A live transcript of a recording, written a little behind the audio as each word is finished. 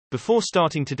Before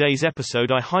starting today's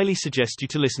episode, I highly suggest you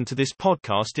to listen to this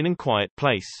podcast in a quiet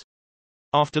place.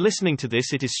 After listening to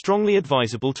this, it is strongly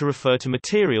advisable to refer to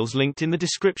materials linked in the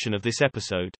description of this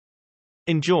episode.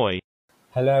 Enjoy.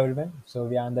 Hello everyone. So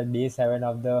we are on the day 7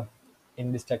 of the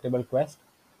indestructible quest.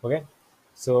 Okay.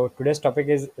 So today's topic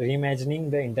is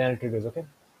reimagining the internal triggers. Okay.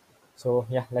 So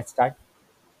yeah, let's start.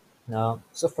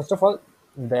 So first of all,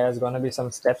 there's gonna be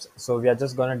some steps. So we are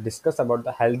just gonna discuss about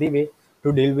the healthy way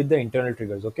to deal with the internal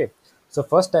triggers. Okay. So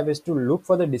first step is to look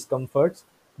for the discomforts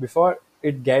before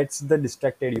it gets the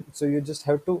distracted you. So you just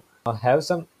have to have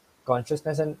some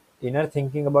consciousness and inner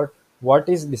thinking about what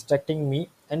is distracting me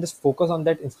and just focus on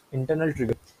that internal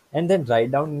trigger and then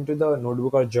write down into the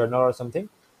notebook or journal or something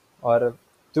or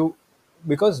to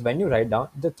because when you write down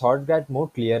the thought get more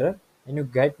clearer and you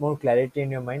get more clarity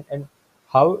in your mind and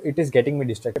how it is getting me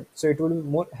distracted, so it will be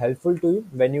more helpful to you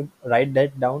when you write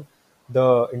that down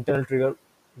the internal trigger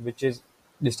which is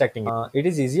distracting you. It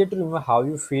is easier to remember how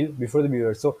you feel before the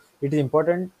behavior, so it is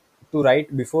important to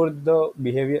write before the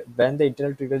behavior when the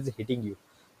internal trigger is hitting you,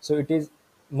 so it is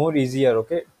more easier,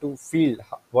 okay, to feel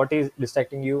what is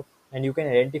distracting you and you can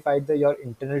identify your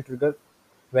internal trigger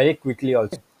very quickly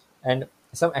also. And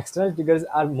some external triggers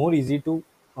are more easy to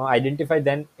identify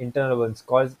than internal ones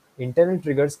because internal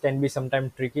triggers can be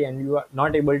sometimes tricky and you are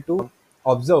not able to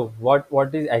observe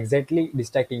what is exactly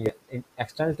distracting you.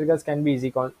 External triggers can be easy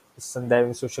called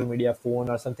sometimes social media, phone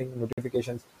or something,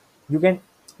 notifications. You can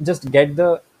just get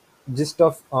the gist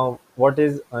of what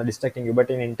is distracting you, but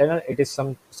in internal it is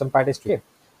some part is tricky.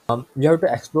 You have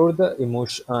to explore the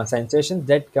emotion sensations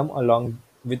that come along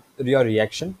with your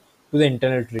reaction to the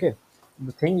internal trigger. Okay.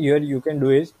 The thing here you can do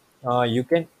is you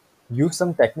can use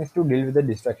some techniques to deal with the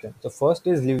distraction. So first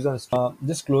is leaves on stream.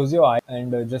 Just close your eye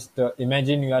and just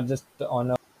imagine you are just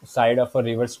on a side of a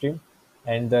river stream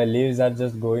and the leaves are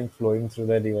just going flowing through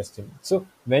the river stream. So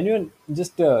when you're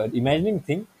just imagining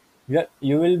thing,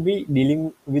 you will be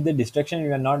dealing with the distraction.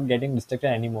 You are not getting distracted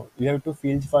anymore. You have to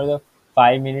feel for the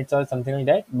 5 minutes or something like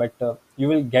that, but you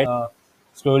will get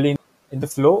slowly in the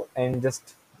flow and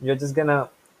just you're just gonna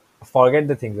forget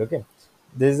the things. Okay,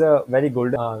 this is a very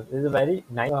golden. This is a very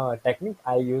nice technique.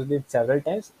 I used it several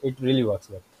times. It really works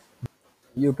well.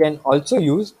 You can also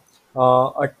use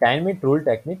a 10-minute rule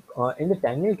technique. In the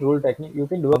 10-minute rule technique, you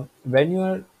can do when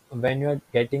you are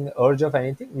getting urge of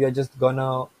anything, you are just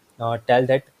gonna tell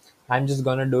that I'm just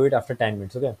gonna do it after 10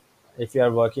 minutes. Okay, if you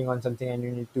are working on something and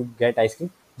you need to get ice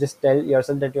cream, just tell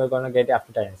yourself that you are gonna get it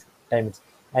after 10 minutes,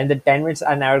 and the 10 minutes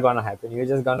are never gonna happen. You're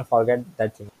just gonna forget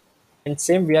that thing. And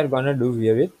same we are gonna do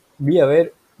here with be aware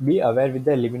with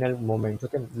the liminal moments.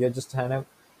 Okay, you're just gonna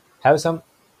have some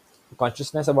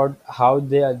consciousness about how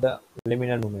they are the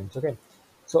liminal movements. Okay,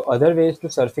 so other ways to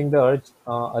surfing the urge,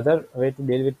 other way to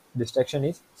deal with distraction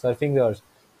is surfing the urge.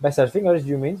 By surfing urge,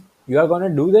 you mean you are gonna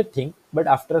do the thing, but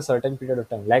after a certain period of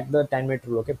time, like the 10-minute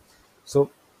rule. Okay,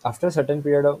 so after a certain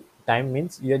period of time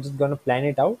means you're just gonna plan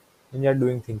it out and you're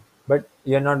doing things, but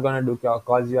you're not gonna do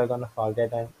cause you are gonna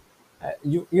forget and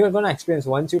you're gonna experience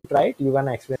once you try it, you're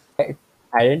gonna experience.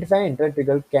 Identifying internal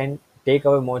trigger can take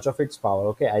away much of its power.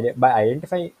 Okay, by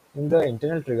identifying the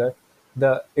internal trigger,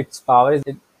 the its power is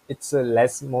it's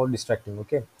less more distracting.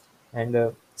 Okay,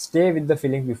 and stay with the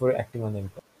feeling before acting on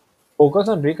them. Focus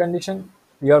on recondition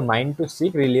your mind to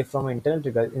seek relief from internal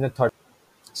trigger in a thought.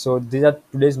 So these are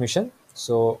today's mission.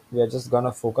 So we are just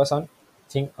gonna focus on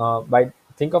think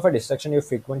of a distraction you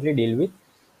frequently deal with.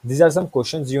 These are some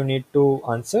questions you need to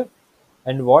answer,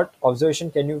 and what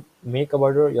observation can you make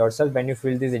about yourself when you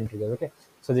feel these intrigues. Okay,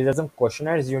 so these are some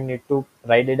questionnaires you need to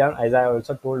write it down. As I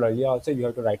also told earlier, also you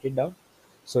have to write it down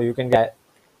so you can get.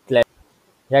 Yeah,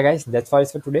 guys, that's all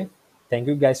for today. Thank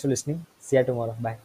you guys for listening. See you tomorrow. Bye.